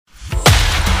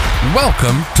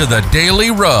Welcome to the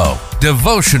Daily Row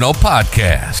Devotional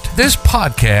Podcast. This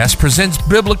podcast presents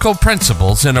biblical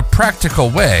principles in a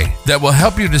practical way that will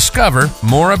help you discover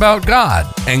more about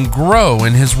God and grow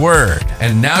in His Word.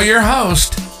 And now your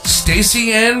host,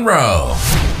 Stacey Ann Rowe.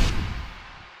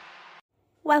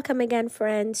 Welcome again,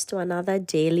 friends, to another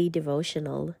daily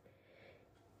devotional.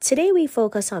 Today we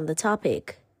focus on the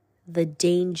topic, the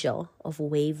danger of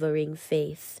wavering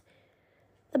faith.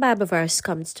 The Bible verse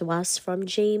comes to us from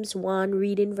James 1,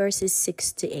 reading verses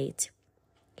 6 to 8.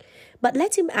 But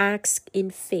let him ask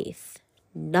in faith,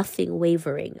 nothing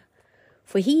wavering.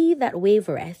 For he that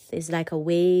wavereth is like a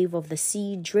wave of the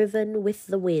sea driven with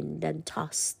the wind and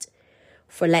tossed.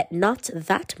 For let not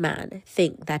that man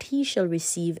think that he shall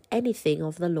receive anything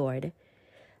of the Lord.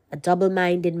 A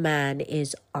double-minded man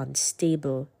is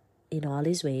unstable in all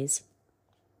his ways.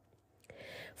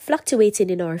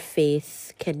 Fluctuating in our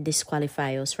faith can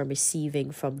disqualify us from receiving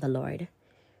from the Lord.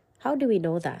 How do we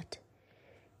know that?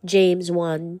 James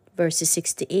 1 verses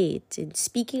 6 to 8, in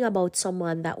speaking about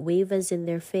someone that wavers in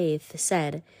their faith,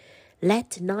 said,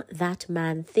 let not that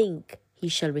man think he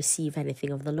shall receive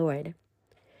anything of the Lord.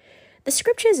 The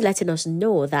scripture is letting us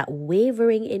know that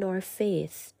wavering in our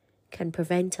faith can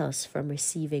prevent us from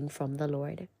receiving from the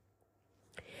Lord.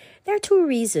 There are two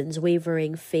reasons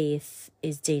wavering faith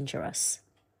is dangerous.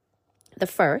 The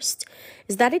first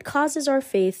is that it causes our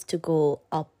faith to go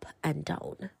up and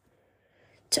down.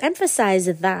 To emphasize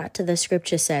that, the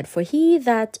scripture said, for he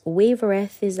that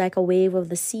wavereth is like a wave of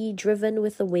the sea driven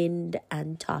with the wind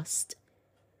and tossed.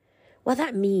 What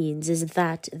that means is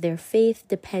that their faith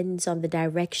depends on the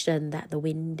direction that the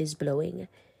wind is blowing.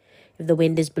 If the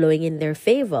wind is blowing in their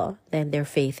favor, then their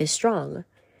faith is strong.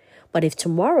 But if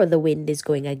tomorrow the wind is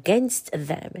going against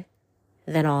them,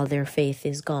 then all their faith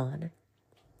is gone.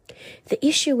 The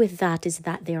issue with that is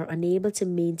that they are unable to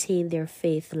maintain their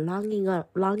faith long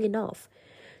enough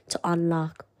to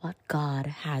unlock what God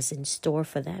has in store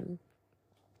for them.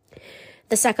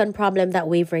 The second problem that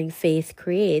wavering faith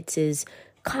creates is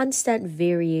constant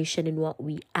variation in what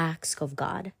we ask of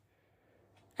God.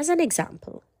 As an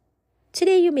example,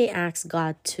 today you may ask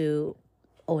God to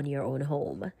own your own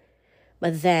home,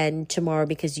 but then tomorrow,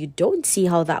 because you don't see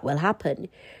how that will happen,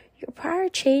 your prayer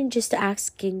changes to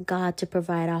asking God to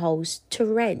provide a house to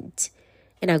rent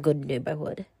in a good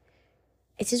neighborhood.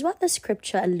 It is what the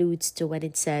scripture alludes to when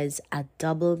it says, a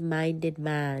double-minded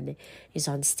man is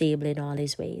unstable in all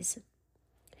his ways.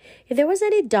 If there was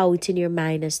any doubt in your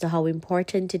mind as to how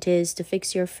important it is to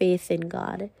fix your faith in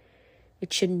God,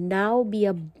 it should now be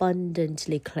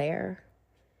abundantly clear.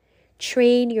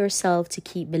 Train yourself to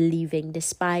keep believing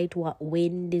despite what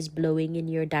wind is blowing in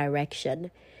your direction,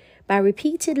 by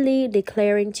repeatedly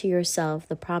declaring to yourself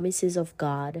the promises of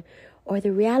God or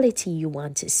the reality you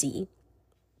want to see.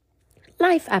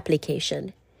 Life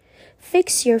application.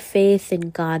 Fix your faith in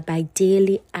God by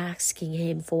daily asking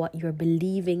Him for what you're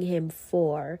believing Him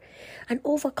for, and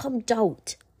overcome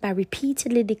doubt by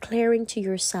repeatedly declaring to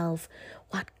yourself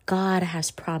what God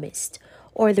has promised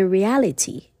or the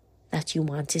reality that you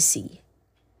want to see.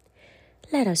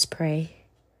 Let us pray.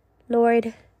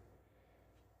 Lord,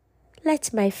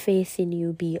 let my faith in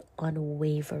you be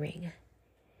unwavering.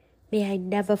 May I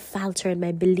never falter in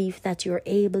my belief that you're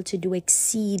able to do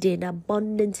exceeding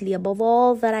abundantly above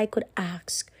all that I could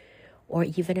ask or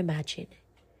even imagine.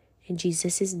 In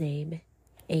Jesus' name,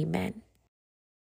 amen.